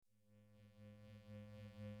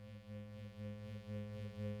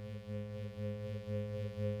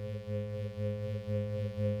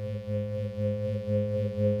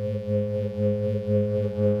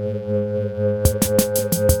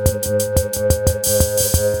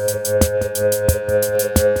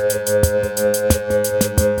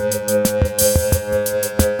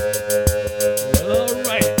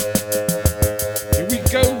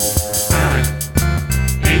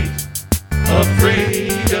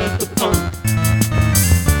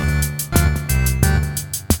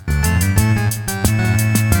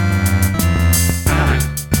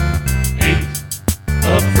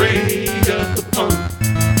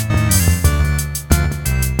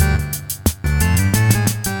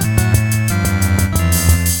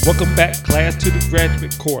Welcome back, class, to the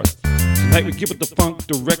graduate course. Tonight we give it the funk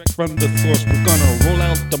direct from the source. We're gonna roll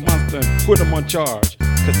out the monster and put him on charge.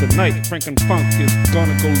 Cause tonight FRANKEN-Funk is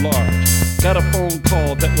gonna go large. Got a phone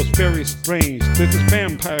call that was very strange. There's this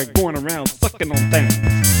vampire going around sucking on things.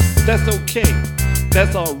 But that's okay,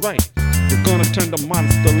 that's alright. We're gonna turn the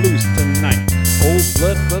monster loose tonight. Old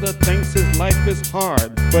blood brother thinks his life is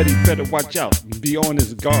hard, but he better watch out and be on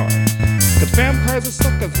his guard. Cause vampires are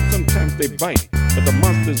suckers and sometimes they bite. But the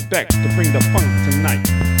monster's back to bring the funk tonight.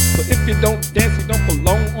 So if you don't dance, you don't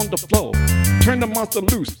belong on the floor. Turn the monster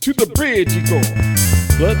loose, to the bridge you go.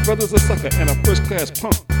 Blood brother's a sucker and a first class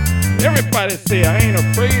punk. Everybody say I ain't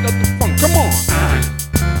afraid of the funk. Come on! I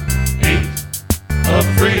ain't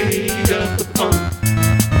afraid of the funk.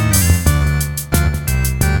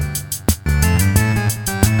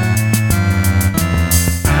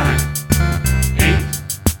 I ain't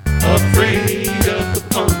afraid of the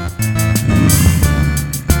funk.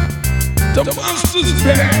 The monster's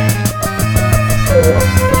back!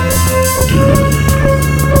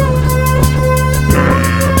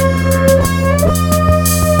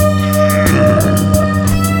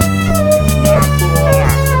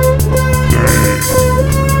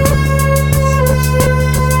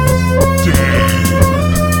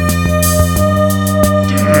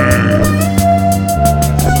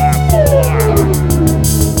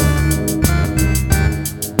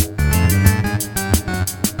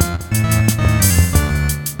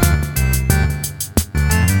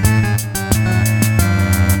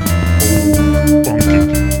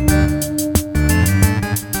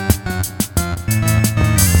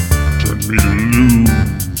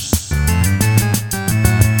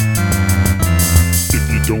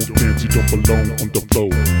 Don't dance, you don't belong on the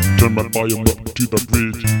floor. Turn my volume up to the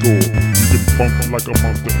bridge you go. You can funk like a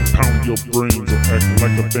monster and pound your brains, or act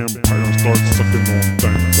like a vampire and start sucking on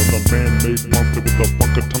things. I'm a man-made monster with a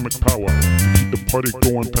funk atomic power to keep the party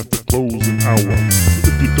going past the closing hour. So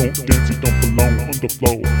if you don't dance, you don't belong on the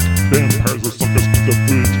floor. Vampires are suckers to the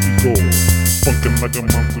bridge you go. Funkin' like a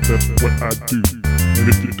monster, that's what I do. And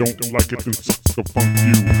if you don't like it, then suck the funk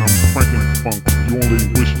you. I'm FRANKEN-Funk, you only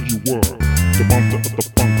wish you were the monster of the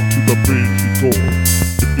funk, to the bridge you go.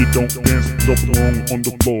 If you don't dance, you don't belong on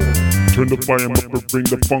the floor. Turn the volume up and bring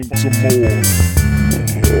the funk some more.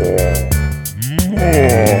 More.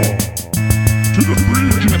 To the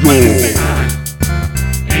bridge you go.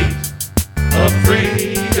 I ain't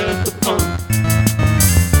afraid of the funk.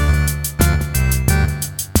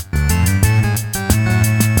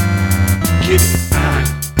 Get it! I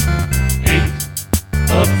ain't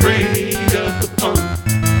afraid of the funk.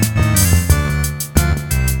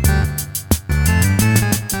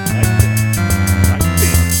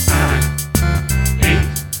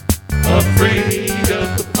 Afraid of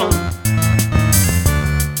the funk.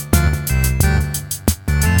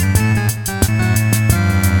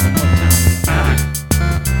 I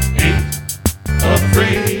ain't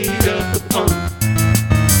afraid of the funk.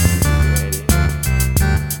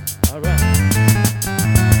 Alright.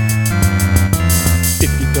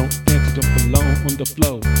 If you don't dance, you don't belong on the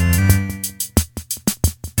floor.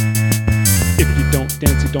 If you don't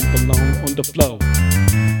dance, you don't belong on the floor.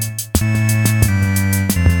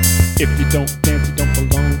 If you don't dance, you don't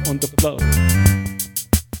belong on the floor.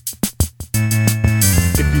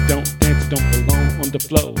 If you don't dance, you don't belong on the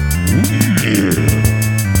floor. Here we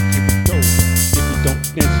go. If you don't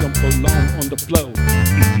dance, you don't belong on the floor.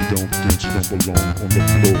 If you don't dance, you don't belong on the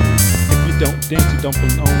floor. If you don't dance, you don't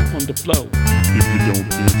belong on the floor. If you don't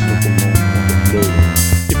dance, you don't belong on the floor.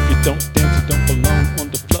 If you don't dance, you don't belong on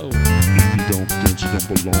the floor. If you don't dance, you don't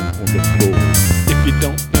belong on the floor. If you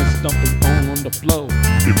don't dance, you don't belong on the floor.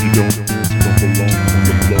 If you don't dance, you don't belong on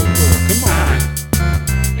the floor. Come on.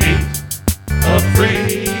 I ain't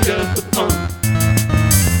afraid of the funk.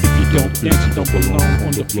 If you don't dance, you don't belong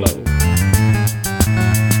on the floor.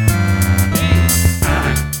 I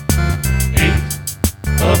ain't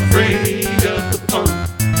afraid of the funk.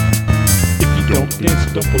 If you don't dance,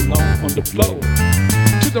 you don't belong on the floor.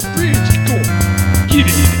 To the bridge you go. Get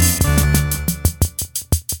it.